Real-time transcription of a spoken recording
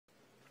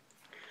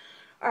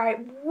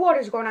Alright, what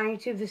is going on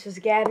YouTube? This is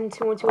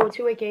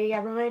Gavin21202, aka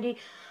Gavin Randy.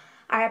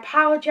 I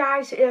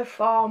apologize if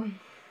the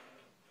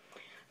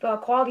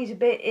quality's a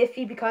bit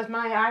iffy because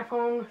my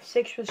iPhone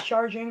 6 was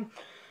charging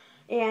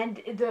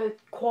and the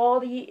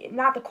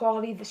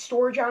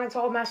storage on it's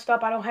all messed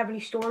up. I don't have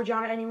any storage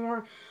on it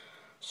anymore.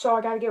 So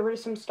I gotta get rid of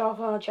some stuff,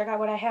 check out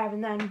what I have,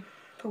 and then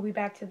we'll be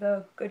back to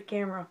the good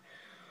camera.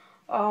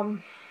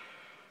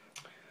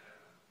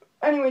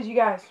 Anyways, you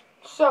guys,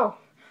 so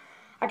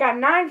I got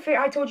 9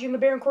 figures. I told you in the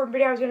Baron Corbin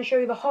video I was going to show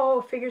you the haul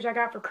of figures I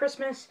got for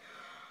Christmas.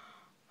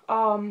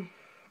 So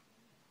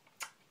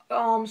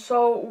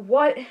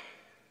what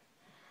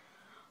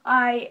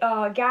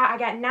I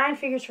got 9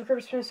 figures for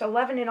Christmas,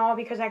 11 in all,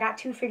 because I got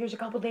 2 figures a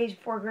couple days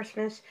before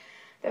Christmas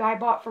that I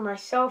bought for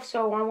myself.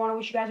 So I want to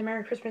wish you guys a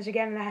Merry Christmas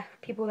again, and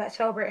people that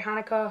celebrate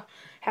Hanukkah,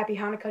 Happy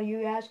Hanukkah to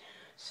you guys.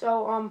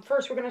 So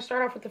first we're going to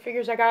start off with the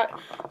figures I got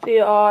the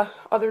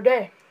other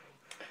day.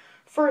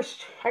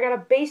 First, I got a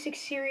basic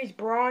series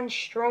Braun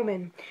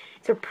Stowman.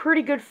 It's a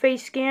pretty good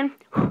face scan.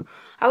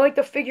 I like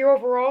the figure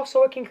overall,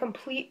 so it can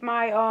complete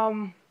my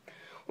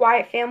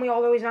Wyatt family,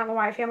 although he's not in the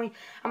Wyatt family.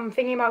 I'm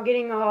thinking about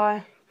getting,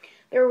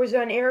 there was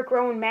an Eric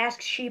Rowan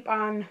mask sheep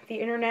on the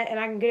internet, and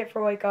I can get it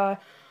for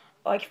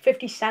like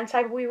 50 cents,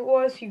 I believe it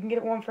was. You can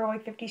get one for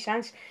like 50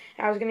 cents.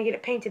 And I was going to get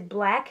it painted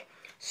black.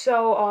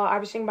 So I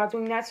was thinking about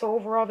doing that. So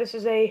overall, this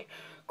is a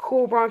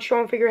cool Braun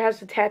Strowman figure. It has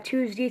the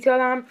tattoos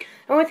detailed on them.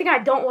 The only thing I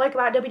don't like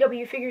about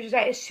WWE figures is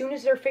that as soon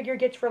as their figure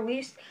gets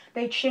released,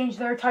 they change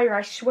their attire.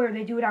 I swear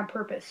they do it on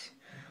purpose.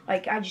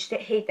 Like, I just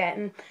hate that.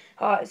 And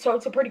so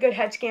it's a pretty good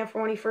head scan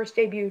for when he first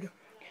debuted.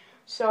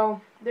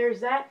 So there's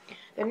that.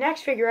 The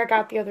next figure I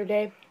got the other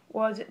day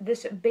was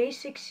this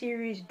basic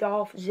series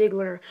Dolph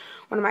Ziggler.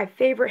 One of my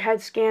favorite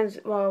head scans,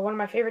 one of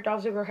my favorite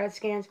Dolph Ziggler head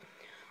scans.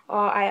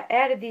 I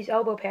added these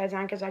elbow pads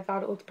on because I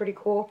thought it looked pretty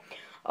cool.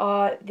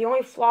 The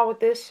only flaw with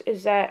this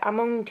is that I'm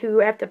going to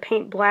have to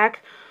paint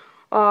black.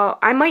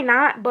 I might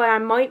not, but I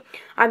might.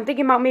 I'm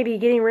thinking about maybe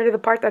getting rid of the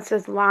part that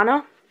says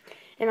Lana.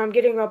 And I'm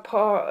getting a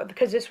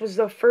because this was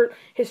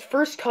his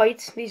first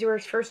tights. These were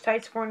his first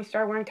tights before he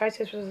started wearing tights.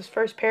 This was his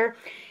first pair.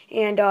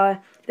 And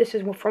this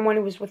is from when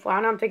he was with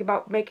Lana. I'm thinking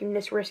about making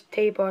this wrist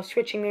tape,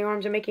 switching the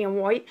arms and making them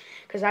white.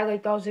 Because I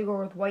like Dolph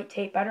Ziggler with white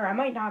tape better. I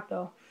might not,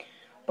 though.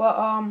 But,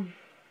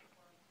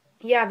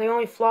 yeah, the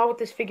only flaw with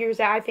this figure is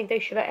that I think they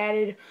should have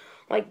added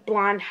like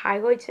blonde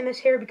highlights in his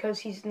hair because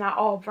he's not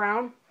all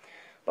brown.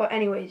 But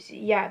anyways,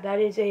 yeah,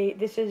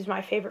 this is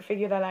my favorite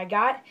figure that I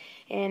got,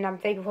 and I'm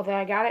thankful that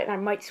I got it, and I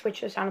might switch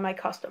this onto my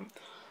custom.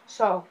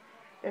 So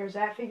there's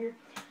that figure.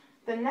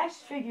 The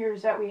next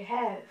figures that we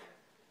have,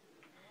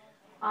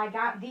 I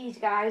got these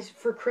guys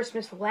for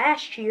Christmas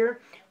last year,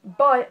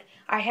 but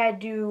I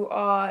had to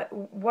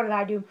what did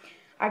I do?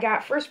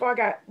 First of all, I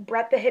got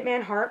Bret the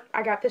Hitman Hart.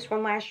 I got this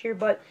one last year,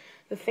 but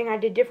the thing I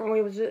did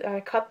differently was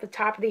I cut the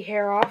top of the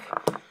hair off.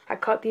 I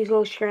cut these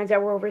little strands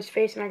that were over his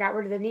face, and I got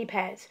rid of the knee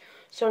pads.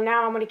 So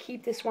now I'm going to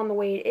keep this one the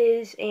way it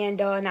is and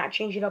not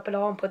change it up at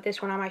all and put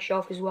this one on my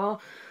shelf as well.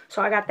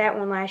 So I got that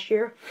one last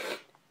year.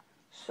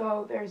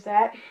 So there's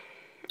that.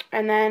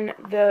 And then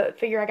the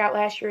figure I got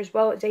last year as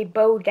well is a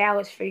Bo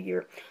Dallas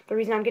figure. The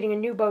reason I'm getting a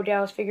new Bo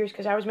Dallas figure is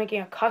because I was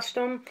making a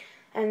custom,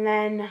 and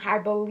then I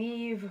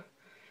believe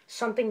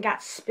something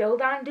got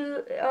spilled onto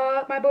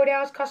my Bo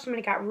Dallas custom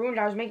and it got ruined.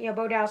 I was making a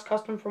Bo Dallas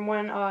custom from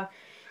when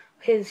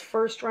his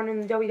first run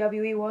in the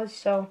WWE was.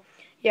 So,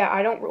 yeah,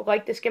 I don't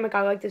like this gimmick.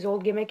 I like this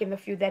old gimmick and the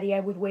feud that he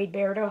had with Wade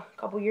Barrett a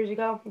couple years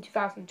ago in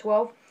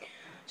 2012.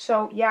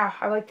 So, yeah,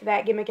 I liked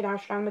that gimmick and I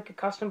was trying to make a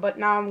custom. But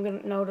now I'm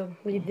going to know to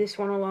leave this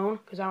one alone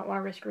because I don't want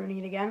to risk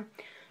ruining it again.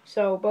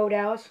 So, Bo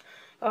Dallas.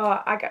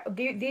 I got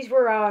these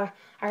were, I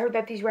heard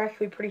that these were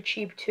actually pretty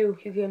cheap too.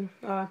 You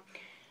can,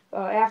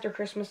 after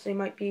Christmas, they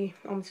might be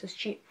almost as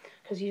cheap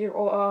because these are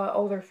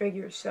older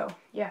figures. So,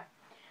 yeah.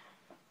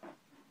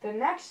 The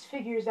next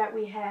figures that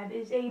we have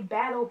is a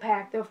battle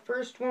pack. The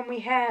first one we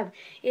have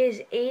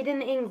is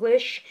Aiden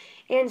English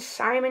and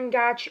Simon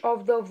Gotch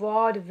of the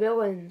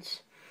Vaudvillans.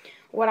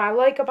 What I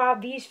like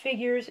about these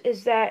figures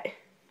is that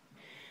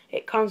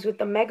it comes with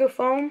the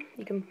megaphone.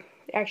 You can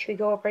actually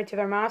go up right to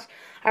their mouths.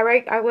 I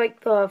like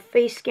the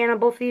face scan on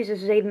both of these.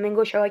 This is Aiden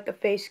English. I like the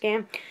face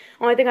scan.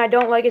 Only thing I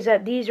don't like is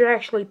that these are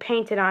actually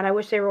painted on. I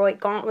wish they were like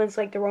gauntlets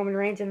like the Roman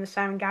Reigns and the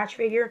Simon Gotch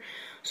figure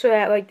so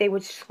that like they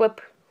would slip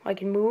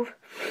like and move.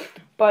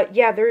 But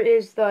yeah, there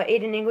is the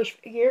Aiden English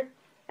figure.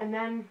 And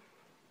then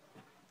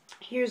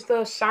here's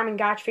the Simon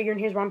Gotch figure,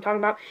 and here's what I'm talking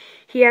about.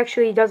 He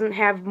actually doesn't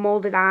have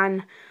molded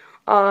on.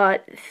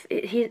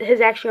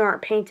 His actually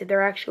aren't painted.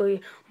 They're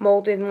actually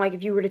molded, and like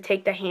if you were to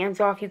take the hands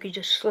off, you could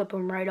just slip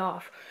them right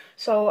off.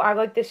 So I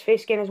like this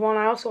face scan as well, and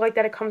I also like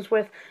that it comes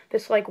with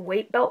this like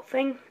weight belt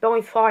thing. The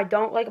only flaw I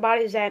don't like about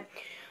it is that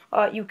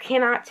you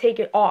cannot take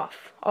it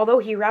off. Although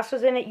he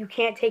wrestles in it, you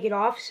can't take it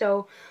off.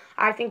 So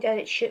I think that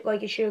it should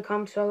have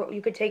come so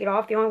you could take it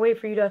off. The only way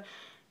for you to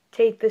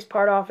take this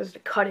part off is to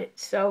cut it.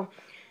 So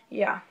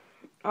yeah.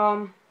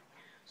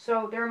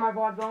 So there are my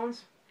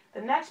Vaudvillans.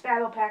 The next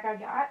battle pack I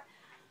got,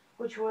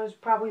 which was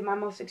probably my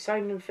most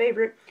exciting and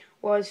favorite,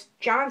 was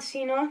John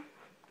Cena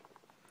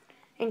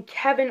and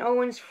Kevin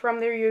Owens from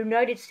their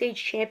United States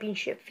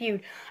Championship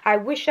feud. I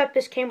wish that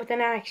this came with an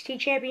NXT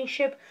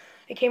Championship.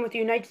 It came with the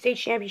United States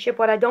Championship.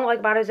 What I don't like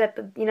about it is that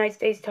the United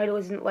States title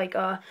isn't like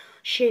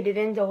shaded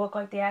in to look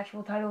like the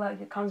actual title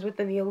like it comes with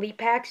in the Elite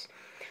packs.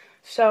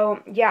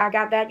 So yeah, I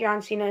got that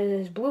John Cena in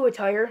his blue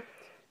attire.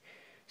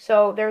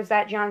 So there's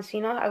that John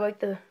Cena. I like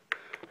the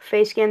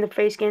face scan. The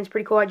face scan's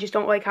pretty cool. I just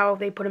don't like how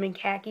they put him in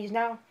khakis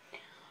now.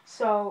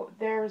 So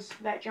there's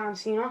that John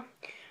Cena.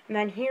 And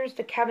then here's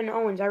the Kevin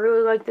Owens. I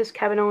really like this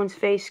Kevin Owens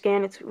face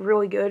scan. It's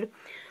really good.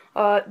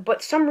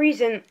 But some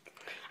reason,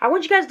 I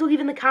want you guys to leave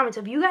in the comments.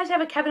 If you guys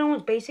have a Kevin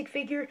Owens basic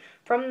figure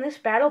from this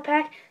battle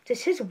pack,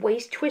 does his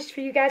waist twist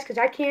for you guys? Because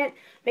I can't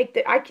make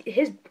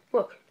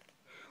look,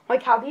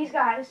 like how these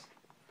guys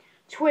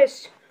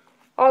twist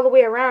all the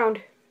way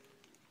around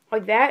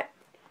like that.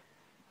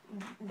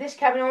 This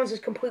Kevin Owens is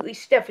completely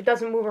stiff. It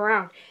doesn't move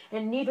around.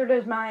 And neither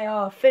does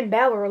my Finn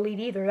Balor Elite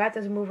either. That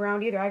doesn't move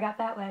around either. I got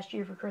that last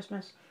year for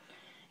Christmas.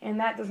 And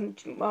that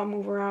doesn't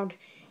move around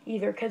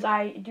either. Because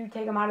I do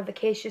take them out of the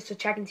case just to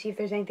check and see if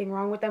there's anything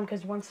wrong with them.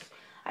 Because once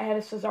I had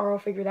a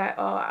Cesaro figure that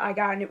I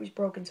got and it was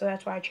broken. So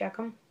that's why I check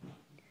them.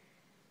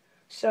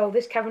 So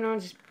this Kevin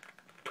Owens is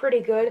pretty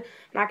good. I'm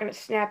not going to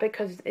snap it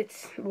because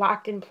it's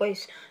locked in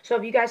place. So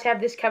if you guys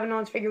have this Kevin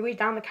Owens figure, leave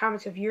down in the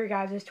comments if your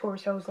guys'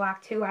 torso is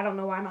locked too. I don't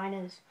know why mine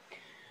is.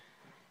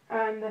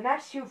 And the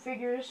next two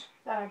figures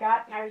that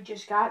I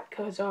just got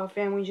because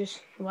family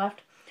just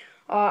left.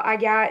 I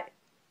got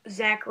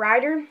Zack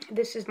Ryder.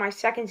 This is my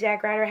second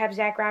Zack Ryder. I have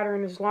Zack Ryder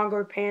in his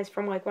longer pants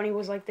from like when he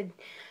was like the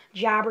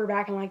jobber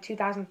back in like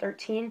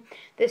 2013.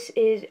 This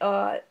is,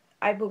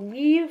 I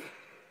believe,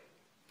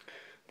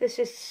 this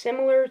is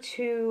similar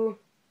to,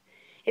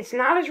 it's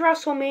not his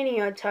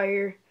WrestleMania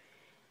attire.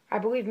 I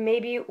believe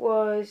maybe it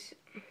was,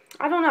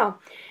 I don't know.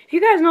 If you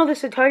guys know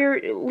this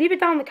attire, leave it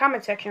down in the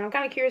comment section. I'm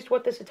kind of curious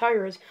what this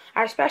attire is.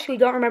 I especially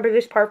don't remember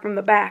this part from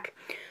the back.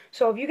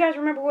 So if you guys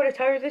remember what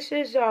attire this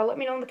is, let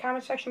me know in the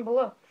comment section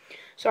below.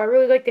 So I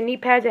really like the knee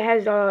pads. It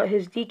has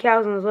his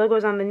decals and his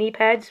logos on the knee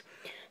pads.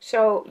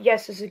 So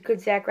yes, this is a good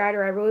Zack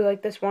Ryder. I really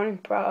like this one.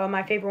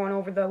 My favorite one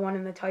over the one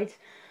in the tights.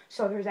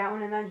 So there's that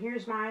one. And then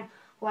here's my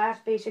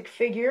last basic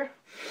figure,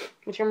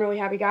 which I'm really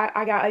happy got.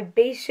 I got a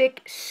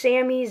basic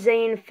Sami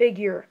Zayn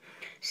figure.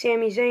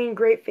 Sami Zayn,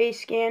 great face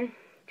scan.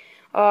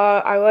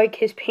 I like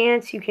his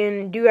pants. You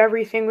can do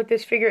everything with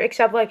this figure,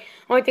 except like, the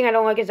only thing I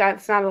don't like is that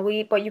it's not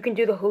elite, but you can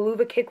do the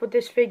haluva kick with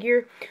this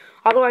figure.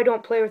 Although I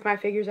don't play with my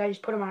figures, I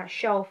just put them on a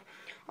shelf.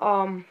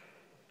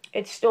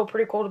 It's still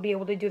pretty cool to be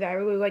able to do that. I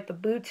really like the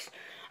boots.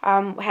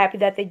 I'm happy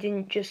that they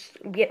didn't just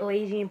get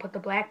lazy and put the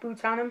black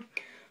boots on them.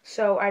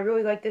 So I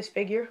really like this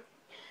figure.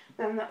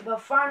 Then the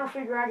final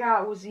figure I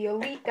got was the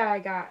Elite that I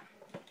got.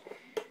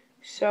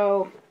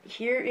 So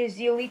here is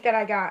the Elite that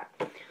I got.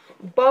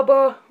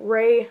 Bubba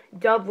Ray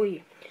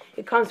Dudley.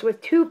 It comes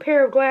with 2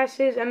 pair of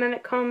glasses, and then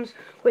it comes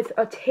with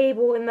a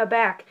table in the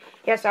back.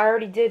 Yes, I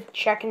already did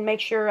check and make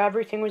sure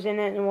everything was in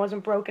it and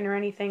wasn't broken or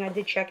anything. I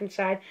did check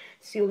inside,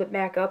 sealed it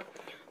back up.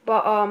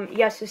 But,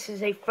 yes, this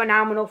is a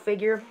phenomenal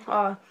figure.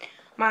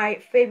 My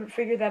favorite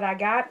figure that I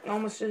got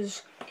almost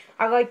is,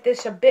 I like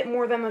this a bit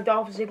more than the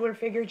Dolph Ziggler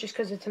figure just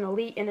because it's an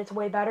Elite and it's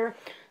way better.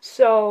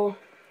 So,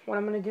 what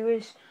I'm going to do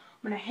is,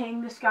 I'm going to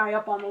hang this guy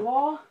up on the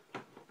wall.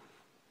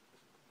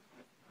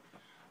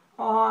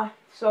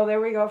 So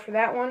there we go for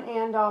that one,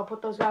 and I'll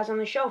put those guys on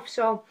the shelf.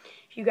 So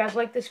if you guys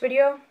like this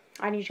video,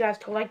 I need you guys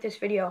to like this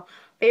video,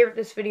 favorite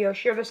this video,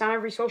 share this on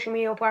every social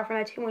media platform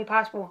that's humanly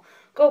possible.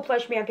 Go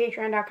pledge me on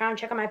Patreon.com,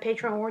 check out my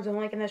Patreon awards in the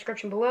link in the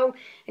description below,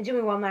 and do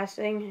me one last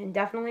thing, and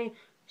definitely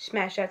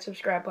smash that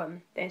subscribe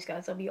button. Thanks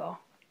guys, love you all.